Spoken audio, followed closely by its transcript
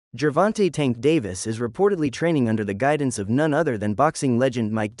Gervonta "Tank" Davis is reportedly training under the guidance of none other than boxing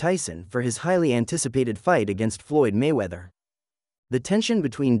legend Mike Tyson for his highly anticipated fight against Floyd Mayweather. The tension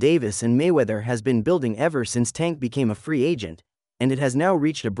between Davis and Mayweather has been building ever since Tank became a free agent, and it has now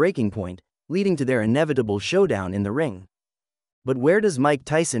reached a breaking point, leading to their inevitable showdown in the ring. But where does Mike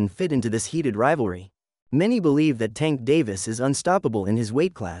Tyson fit into this heated rivalry? Many believe that Tank Davis is unstoppable in his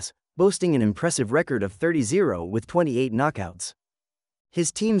weight class, boasting an impressive record of 30-0 with 28 knockouts.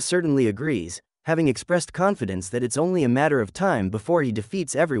 His team certainly agrees, having expressed confidence that it's only a matter of time before he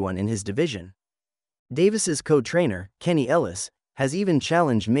defeats everyone in his division. Davis's co-trainer, Kenny Ellis, has even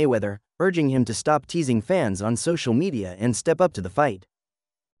challenged Mayweather, urging him to stop teasing fans on social media and step up to the fight.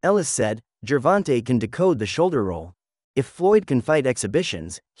 Ellis said, "Gervonta can decode the shoulder roll. If Floyd can fight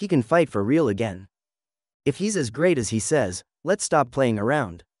exhibitions, he can fight for real again. If he's as great as he says, let's stop playing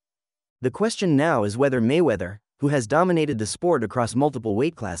around." The question now is whether Mayweather, who has dominated the sport across multiple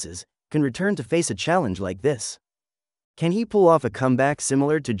weight classes, can return to face a challenge like this. Can he pull off a comeback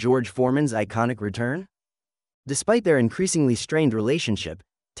similar to George Foreman's iconic return? Despite their increasingly strained relationship,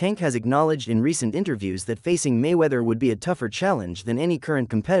 Tank has acknowledged in recent interviews that facing Mayweather would be a tougher challenge than any current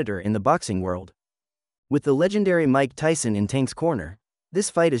competitor in the boxing world. With the legendary Mike Tyson in Tank's corner, this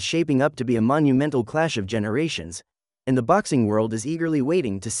fight is shaping up to be a monumental clash of generations, and the boxing world is eagerly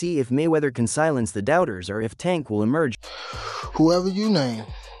waiting to see if Mayweather can silence the doubters or if Tank will emerge. Whoever you name,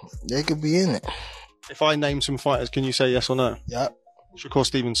 they could be in it. If I name some fighters, can you say yes or no? Yep. Shakur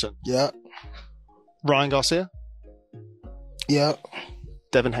Stevenson. Yep. Ryan Garcia. Yep.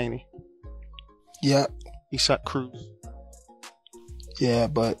 Devin Haney. Yep. Isaac Cruz. Yeah,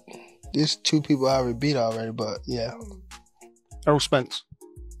 but there's two people I already beat already, but yeah. Errol Spence.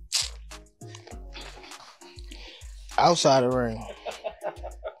 Outside the ring.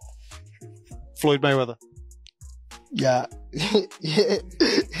 Floyd Mayweather. Yeah.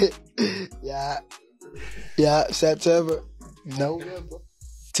 Yeah. Yeah. September. November.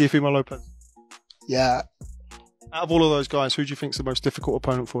 Teofimo Lopez. Yeah. Out of all of those guys, who do you think is the most difficult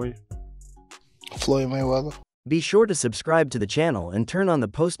opponent for you? Floyd Mayweather. Be sure to subscribe to the channel and turn on the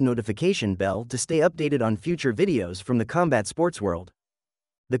post notification bell to stay updated on future videos from the combat sports world.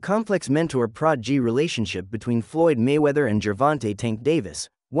 The complex mentor-prodigy relationship between Floyd Mayweather and Gervonta "Tank" Davis,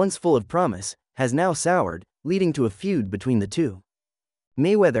 once full of promise, has now soured, leading to a feud between the two.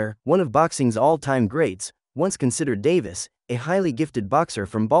 Mayweather, one of boxing's all-time greats, once considered Davis, a highly gifted boxer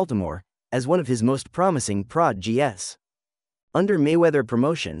from Baltimore, as one of his most promising prodigies. Under Mayweather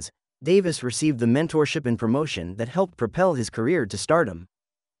Promotions, Davis received the mentorship and promotion that helped propel his career to stardom.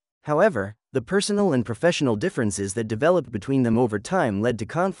 However, the personal and professional differences that developed between them over time led to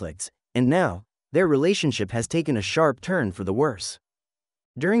conflicts, and now, their relationship has taken a sharp turn for the worse.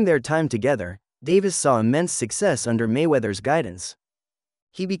 During their time together, Davis saw immense success under Mayweather's guidance.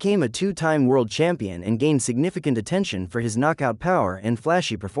 He became a two-time world champion and gained significant attention for his knockout power and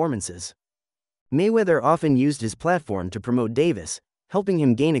flashy performances. Mayweather often used his platform to promote Davis, helping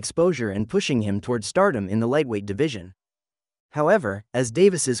him gain exposure and pushing him toward stardom in the lightweight division. However, as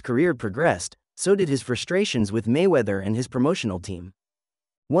Davis's career progressed, so did his frustrations with Mayweather and his promotional team.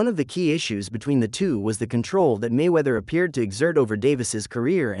 One of the key issues between the two was the control that Mayweather appeared to exert over Davis's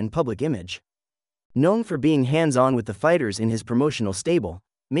career and public image. Known for being hands-on with the fighters in his promotional stable,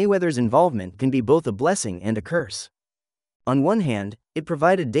 Mayweather's involvement can be both a blessing and a curse. On one hand, it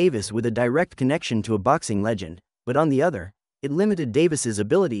provided Davis with a direct connection to a boxing legend, but on the other, it limited Davis's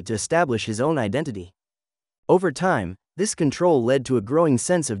ability to establish his own identity. Over time, this control led to a growing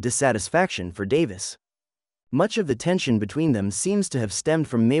sense of dissatisfaction for Davis. Much of the tension between them seems to have stemmed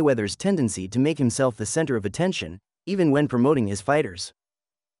from Mayweather's tendency to make himself the center of attention, even when promoting his fighters.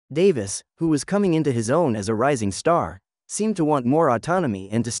 Davis, who was coming into his own as a rising star, seemed to want more autonomy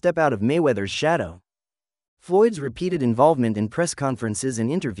and to step out of Mayweather's shadow. Floyd's repeated involvement in press conferences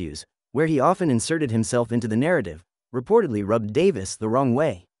and interviews, where he often inserted himself into the narrative, reportedly rubbed Davis the wrong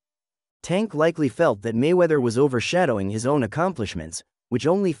way. Tank likely felt that Mayweather was overshadowing his own accomplishments, which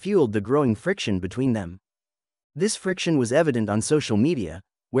only fueled the growing friction between them. This friction was evident on social media,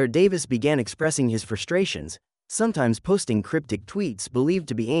 where Davis began expressing his frustrations, sometimes posting cryptic tweets believed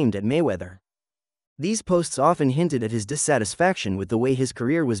to be aimed at Mayweather. These posts often hinted at his dissatisfaction with the way his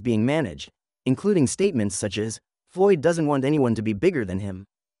career was being managed, including statements such as, "Floyd doesn't want anyone to be bigger than him."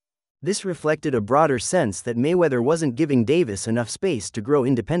 This reflected a broader sense that Mayweather wasn't giving Davis enough space to grow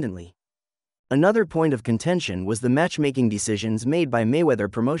independently. Another point of contention was the matchmaking decisions made by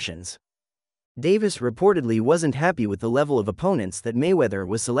Mayweather Promotions. Davis reportedly wasn't happy with the level of opponents that Mayweather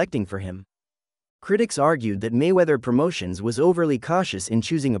was selecting for him. Critics argued that Mayweather Promotions was overly cautious in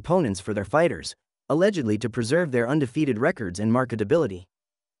choosing opponents for their fighters, allegedly to preserve their undefeated records and marketability.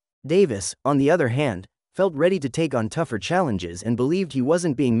 Davis, on the other hand, felt ready to take on tougher challenges and believed he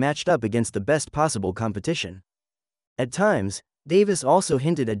wasn't being matched up against the best possible competition. At times, Davis also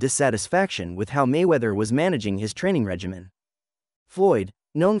hinted at dissatisfaction with how Mayweather was managing his training regimen. Floyd,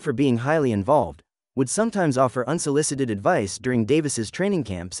 known for being highly involved, would sometimes offer unsolicited advice during Davis's training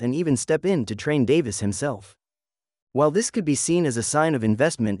camps and even step in to train Davis himself. While this could be seen as a sign of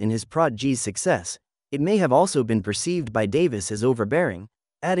investment in his prodigy's success, it may have also been perceived by Davis as overbearing,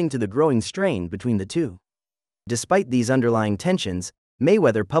 adding to the growing strain between the two. Despite these underlying tensions,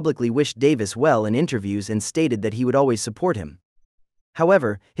 Mayweather publicly wished Davis well in interviews and stated that he would always support him.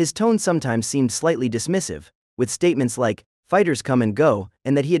 However, his tone sometimes seemed slightly dismissive, with statements like, "Fighters come and go,"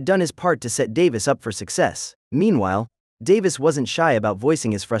 and that he had done his part to set Davis up for success. Meanwhile, Davis wasn't shy about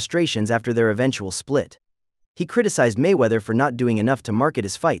voicing his frustrations after their eventual split. He criticized Mayweather for not doing enough to market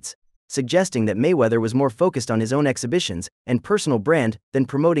his fights, suggesting that Mayweather was more focused on his own exhibitions and personal brand than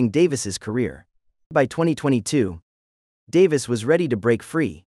promoting Davis's career. By 2022, Davis was ready to break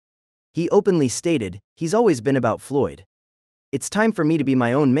free. He openly stated, "He's always been about Floyd. It's time for me to be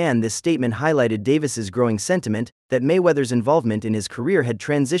my own man." This statement highlighted Davis's growing sentiment that Mayweather's involvement in his career had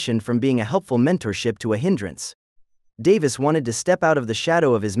transitioned from being a helpful mentorship to a hindrance. Davis wanted to step out of the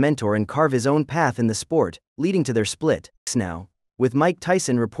shadow of his mentor and carve his own path in the sport, leading to their split. Now, with Mike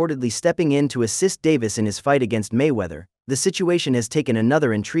Tyson reportedly stepping in to assist Davis in his fight against Mayweather, the situation has taken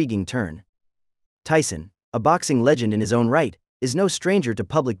another intriguing turn. Tyson, a boxing legend in his own right, is no stranger to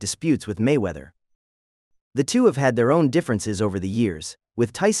public disputes with Mayweather. The two have had their own differences over the years,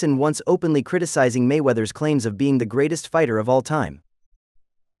 with Tyson once openly criticizing Mayweather's claims of being the greatest fighter of all time.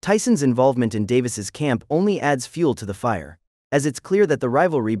 Tyson's involvement in Davis's camp only adds fuel to the fire, as it's clear that the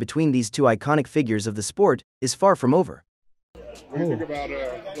rivalry between these two iconic figures of the sport is far from over. What do you think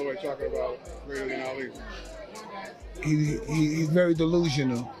about Floyd talking about greater than Ali? He's very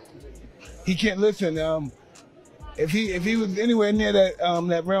delusional. He can't listen. If he was anywhere near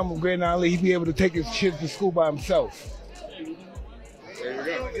that realm of greater than Ali, he'd be able to take his kids to school by himself.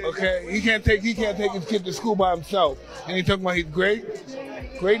 There you go. Okay, he can't take his kid to school by himself. And he talking about he's great.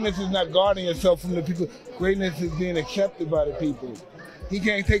 Greatness is not guarding yourself from the people. Greatness is being accepted by the people. He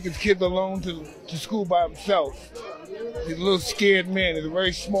can't take his kids alone to school by himself. He's a little scared man. He's a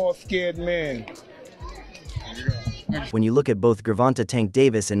very small, scared man. When you look at both Gervonta Tank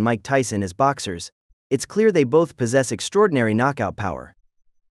Davis and Mike Tyson as boxers, it's clear they both possess extraordinary knockout power.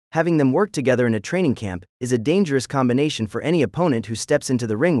 Having them work together in a training camp is a dangerous combination for any opponent who steps into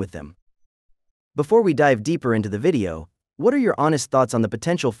the ring with them. Before we dive deeper into the video, what are your honest thoughts on the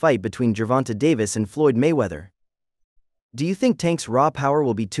potential fight between Gervonta Davis and Floyd Mayweather? Do you think Tank's raw power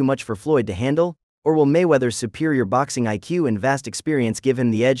will be too much for Floyd to handle, or will Mayweather's superior boxing IQ and vast experience give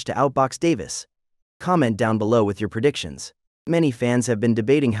him the edge to outbox Davis? Comment down below with your predictions. Many fans have been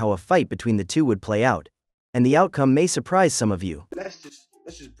debating how a fight between the two would play out, and the outcome may surprise some of you. Let's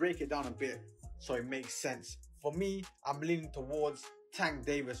just break it down a bit so it makes sense. For me, I'm leaning towards Tank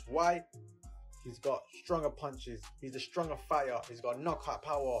Davis. Why? He's got stronger punches. He's the stronger fighter. He's got knockout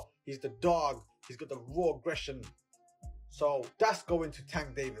power. He's the dog. He's got the raw aggression. So that's going to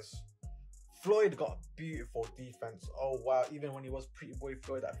Tank Davis. Floyd got beautiful defense. Oh wow, even when he was Pretty Boy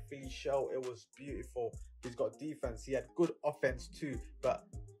Floyd at Philly show, it was beautiful. He's got defense. He had good offense too, but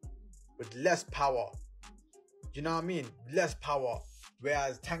with less power. You know what I mean? Less power.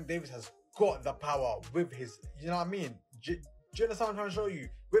 Whereas Tank Davis has got the power with his, you know what I mean? Do you understand what I'm trying to show you?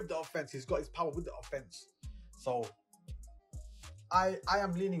 With the offense, he's got his power with the offense. So I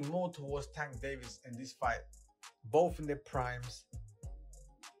am leaning more towards Tank Davis in this fight. Both in their primes.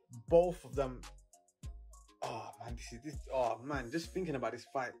 Both of them. Oh man, just thinking about this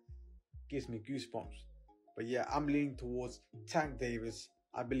fight gives me goosebumps. But yeah, I'm leaning towards Tank Davis.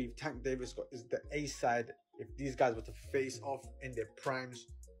 I believe Tank Davis is the A side if these guys were to face off in their primes.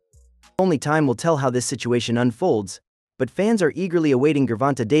 Only time will tell how this situation unfolds, but fans are eagerly awaiting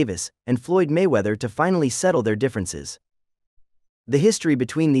Gervonta Davis and Floyd Mayweather to finally settle their differences. The history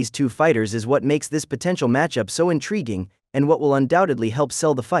between these two fighters is what makes this potential matchup so intriguing and what will undoubtedly help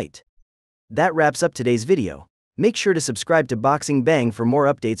sell the fight. That wraps up today's video. Make sure to subscribe to Boxing Bang for more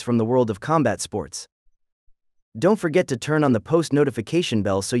updates from the world of combat sports. Don't forget to turn on the post notification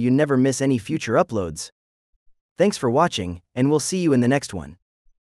bell so you never miss any future uploads. Thanks for watching, and we'll see you in the next one.